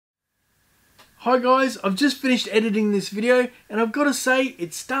Hi guys, I've just finished editing this video and I've got to say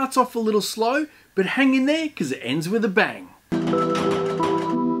it starts off a little slow, but hang in there because it ends with a bang.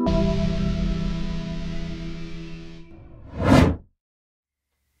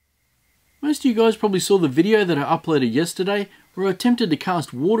 Most of you guys probably saw the video that I uploaded yesterday where I attempted to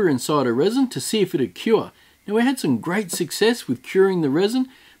cast water inside a resin to see if it would cure. Now we had some great success with curing the resin,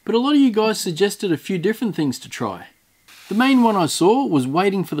 but a lot of you guys suggested a few different things to try. The main one I saw was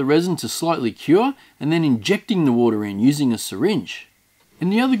waiting for the resin to slightly cure and then injecting the water in using a syringe.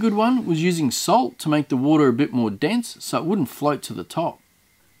 And the other good one was using salt to make the water a bit more dense so it wouldn't float to the top.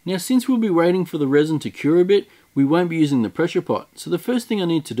 Now since we'll be waiting for the resin to cure a bit, we won't be using the pressure pot. So the first thing I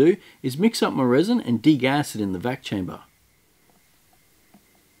need to do is mix up my resin and degas it in the vac chamber.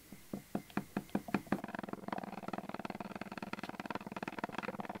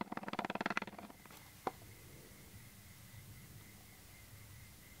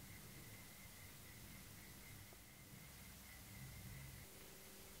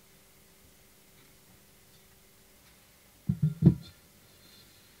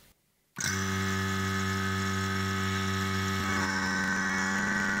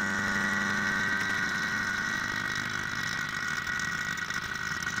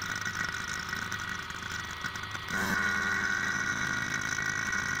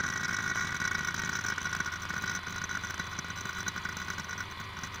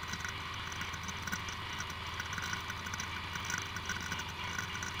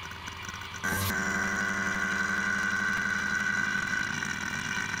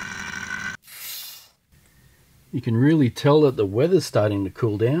 You can really tell that the weather's starting to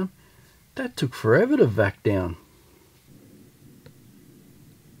cool down. That took forever to vac down.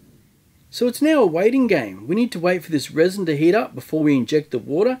 So it's now a waiting game. We need to wait for this resin to heat up before we inject the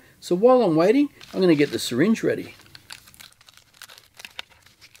water. So while I'm waiting, I'm going to get the syringe ready.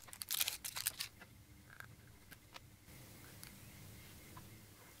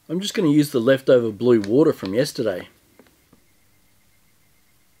 I'm just going to use the leftover blue water from yesterday.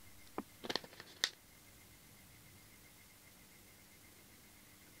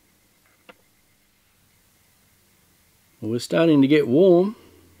 Well, we're starting to get warm.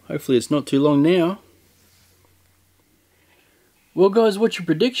 Hopefully it's not too long now. Well guys, what's your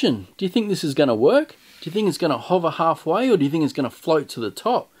prediction? Do you think this is going to work? Do you think it's going to hover halfway, or do you think it's going to float to the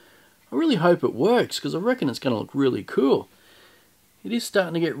top? I really hope it works because I reckon it's going to look really cool. It is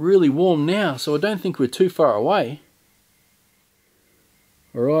starting to get really warm now, so I don't think we're too far away.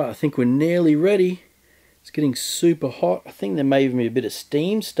 Alright, I think we're nearly ready. It's getting super hot. I think there may even be a bit of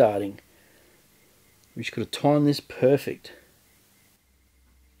steam starting. We just got to time this perfect.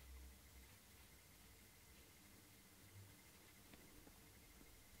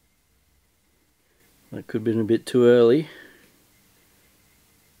 That could have been a bit too early.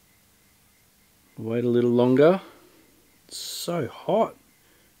 Wait a little longer. It's so hot.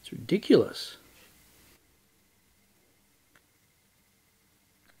 It's ridiculous.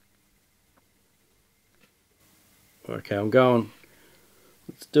 Okay, I'm going.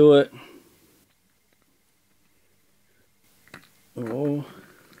 Let's do it. Oh.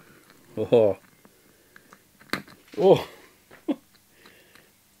 Oh. Oh.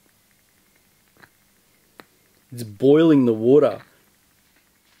 It's boiling the water.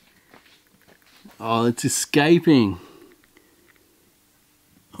 Oh, it's escaping.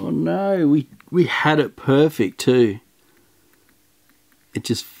 Oh no, we had it perfect too. It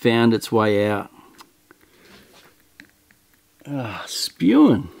just found its way out. Ah,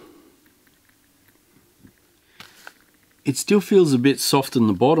 spewing. It still feels a bit soft in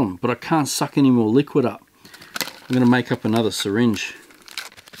the bottom, but I can't suck any more liquid up. I'm going to make up another syringe.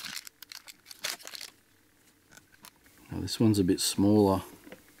 Now this one's a bit smaller.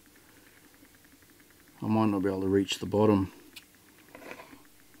 I might not be able to reach the bottom.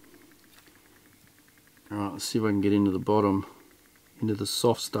 Alright, let's see if I can get into the bottom, into the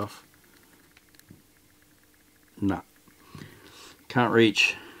soft stuff. Nah, can't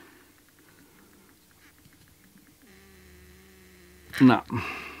reach. Nah.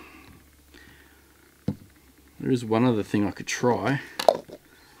 There is one other thing I could try.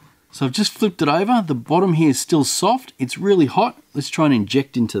 So I've just flipped it over. The bottom here is still soft. It's really hot. Let's try and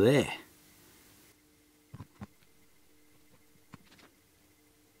inject into there.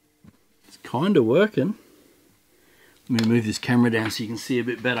 It's kind of working. Let me move this camera down so you can see a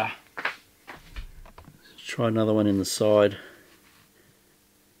bit better. Let's try another one in the side.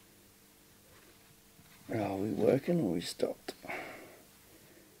 Are we working or we stopped?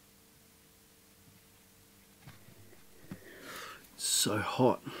 So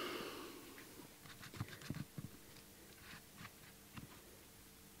hot.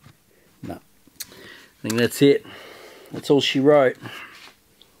 I think that's it. That's all she wrote.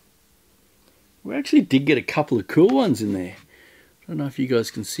 We actually did get a couple of cool ones in there. I don't know if you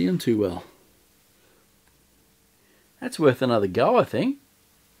guys can see them too well. That's worth another go, I think.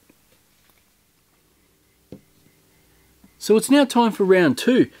 So it's now time for round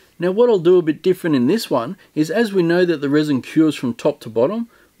 2. Now what I'll do a bit different in this one is, as we know that the resin cures from top to bottom,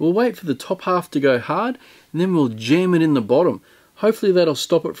 we'll wait for the top half to go hard and then we'll jam it in the bottom. Hopefully that'll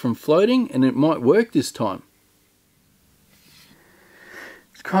stop it from floating and it might work this time.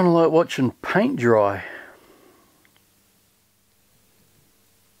 It's kind of like watching paint dry.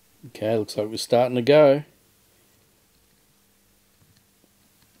 Okay, looks like we're starting to go.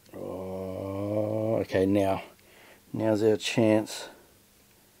 Oh, okay, now's our chance.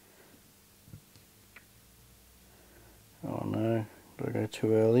 Oh no, did I go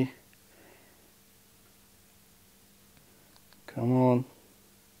too early? Come on.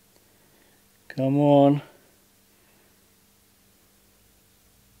 Come on.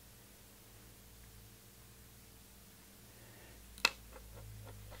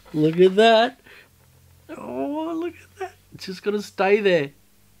 Look at that. Oh, look at that. It's just got to stay there.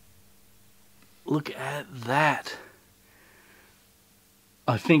 Look at that.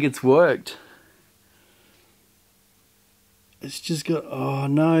 I think it's worked. It's just got, oh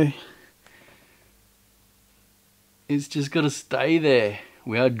no. It's just got to stay there.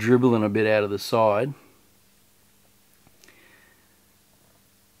 We are dribbling a bit out of the side.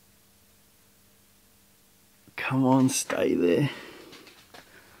 Come on, stay there.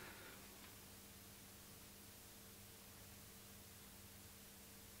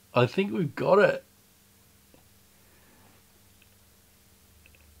 I think we've got it.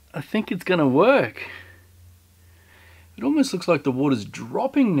 I think it's going to work. It almost looks like the water's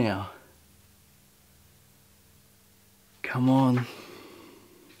dropping now. Come on.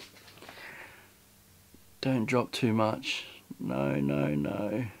 Don't drop too much. No, no,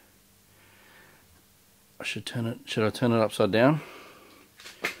 no. I should turn it. Should I turn it upside down?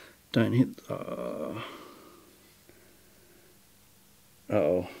 Don't hit. Uh-oh.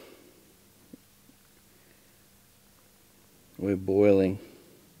 We're boiling.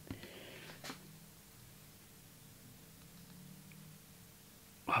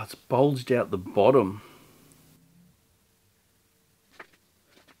 Oh, it's bulged out the bottom.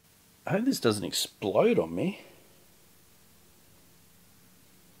 I hope this doesn't explode on me.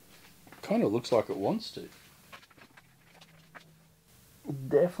 Kind of looks like it wants to. It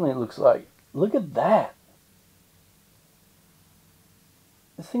definitely looks like, look at that.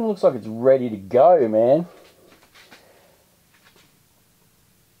 This thing looks like it's ready to go, man.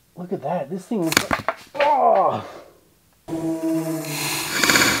 Look at that. This thing looks like, oh!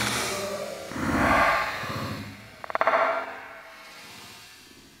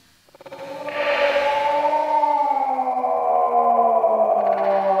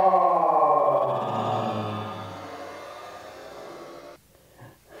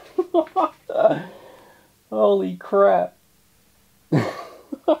 Holy crap.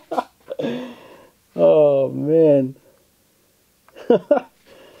 Oh man.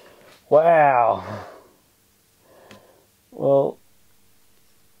 Wow. Well,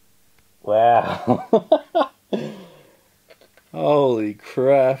 wow. Holy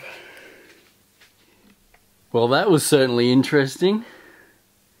crap. Well, that was certainly interesting.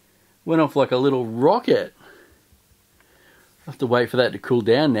 Went off like a little rocket. I'll have to wait for that to cool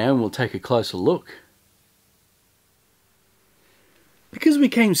down now and we'll take a closer look. Because we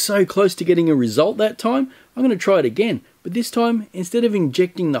came so close to getting a result that time, I'm going to try it again. But this time, instead of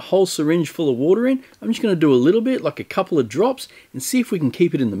injecting the whole syringe full of water in, I'm just going to do a little bit, like a couple of drops, and see if we can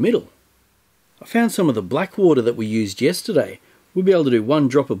keep it in the middle. I found some of the black water that we used yesterday. We'll be able to do 1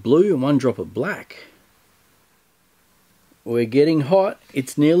 drop of blue and 1 drop of black. We're getting hot.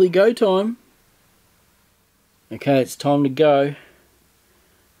 It's nearly go time. Okay, it's time to go.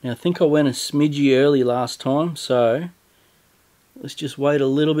 Now I think I went a smidgy early last time, so let's just wait a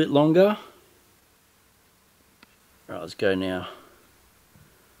little bit longer. Alright, let's go now.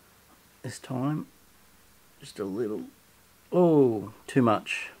 This time, just a little. Oh, too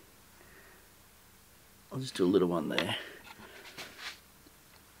much. I'll just do a little one there.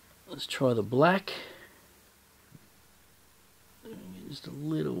 Let's try the black. Just a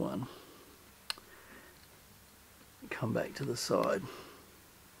little one. Come back to the side.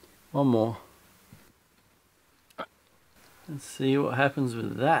 One more. Let's see what happens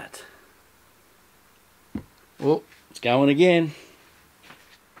with that. Oh, it's going again.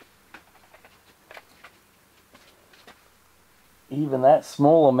 Even that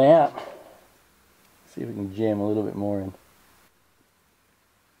small amount. Let's see if we can jam a little bit more in.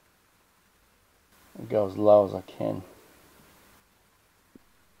 go as low as I can.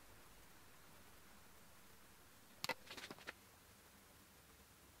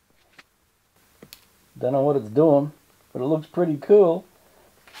 Don't know what it's doing, but it looks pretty cool.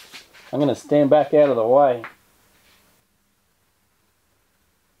 I'm going to stand back out of the way.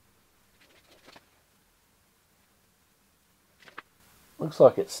 Looks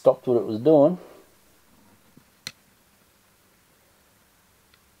like it stopped what it was doing.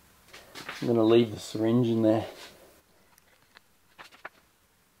 I'm going to leave the syringe in there.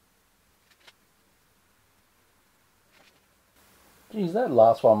 Geez, that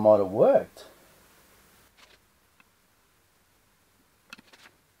last one might have worked.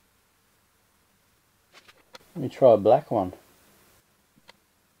 Let me try a black one.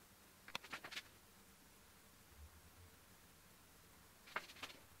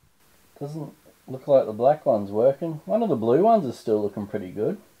 Doesn't look like the black one's working. One of the blue ones is still looking pretty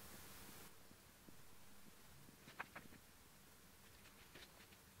good.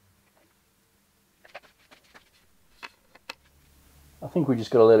 I think we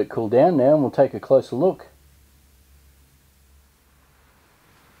just got to let it cool down now and we'll take a closer look.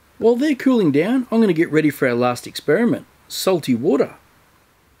 While they're cooling down, I'm going to get ready for our last experiment, salty water.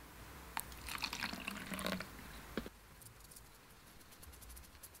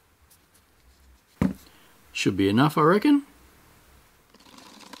 Should be enough, I reckon.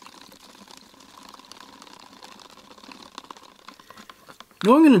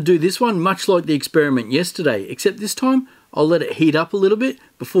 Now I'm going to do this one much like the experiment yesterday, except this time I'll let it heat up a little bit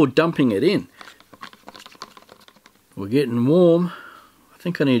before dumping it in. We're getting warm. I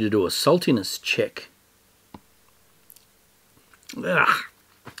think I need to do a saltiness check. Ugh.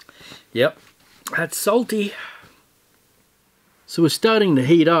 Yep, that's salty. So we're starting to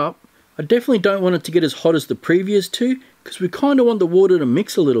heat up. I definitely don't want it to get as hot as the previous two because we kind of want the water to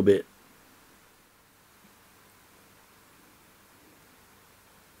mix a little bit.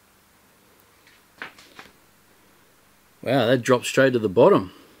 Wow, that dropped straight to the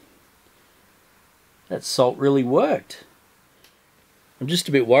bottom. That salt really worked. I'm just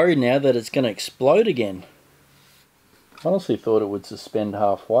a bit worried now that it's going to explode again. I honestly thought it would suspend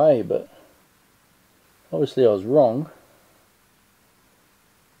halfway, but obviously I was wrong.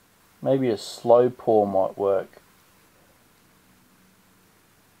 Maybe a slow pour might work.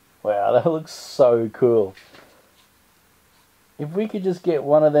 Wow, that looks so cool. If we could just get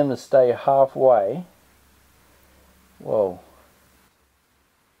one of them to stay halfway. Whoa.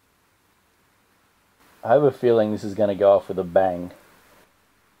 I have a feeling this is going to go off with a bang.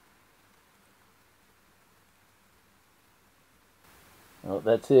 Well,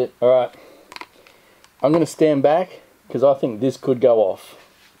 that's it. Alright. I'm going to stand back because I think this could go off.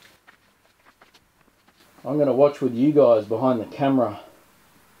 I'm going to watch with you guys behind the camera.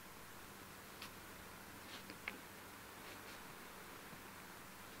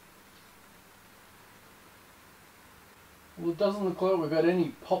 Well, it doesn't look like we've got any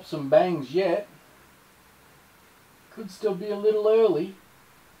pops and bangs yet. Could still be a little early.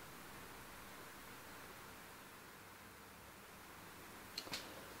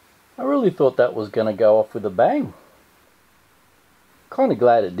 I really thought that was going to go off with a bang. Kind of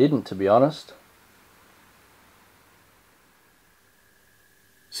glad it didn't, to be honest.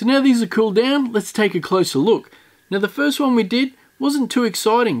 So now these are cooled down, let's take a closer look. Now the first one we did wasn't too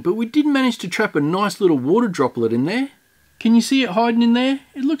exciting, but we did manage to trap a nice little water droplet in there. Can you see it hiding in there?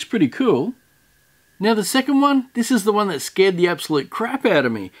 It looks pretty cool. Now the second one, this is the one that scared the absolute crap out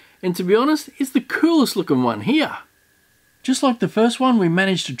of me. And to be honest, it's the coolest looking one here. Just like the first one, we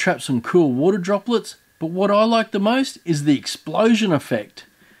managed to trap some cool water droplets, but what I like the most is the explosion effect.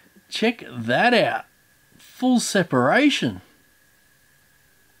 Check that out. Full separation.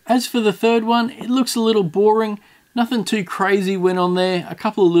 As for the third one, it looks a little boring. Nothing too crazy went on there. A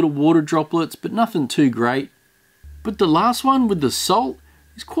couple of little water droplets, but nothing too great. But the last one with the salt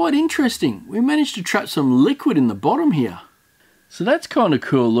is quite interesting. We managed to trap some liquid in the bottom here. So that's kind of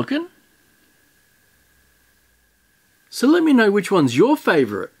cool looking. So let me know which one's your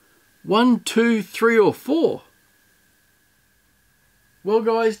favourite. 1, 2, 3 or 4. Well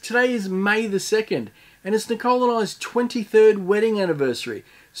guys, today is May the 2nd and it's Nicole and I's 23rd wedding anniversary.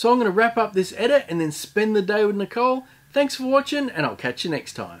 So I'm going to wrap up this edit and then spend the day with Nicole. Thanks for watching and I'll catch you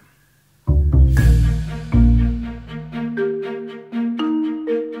next time.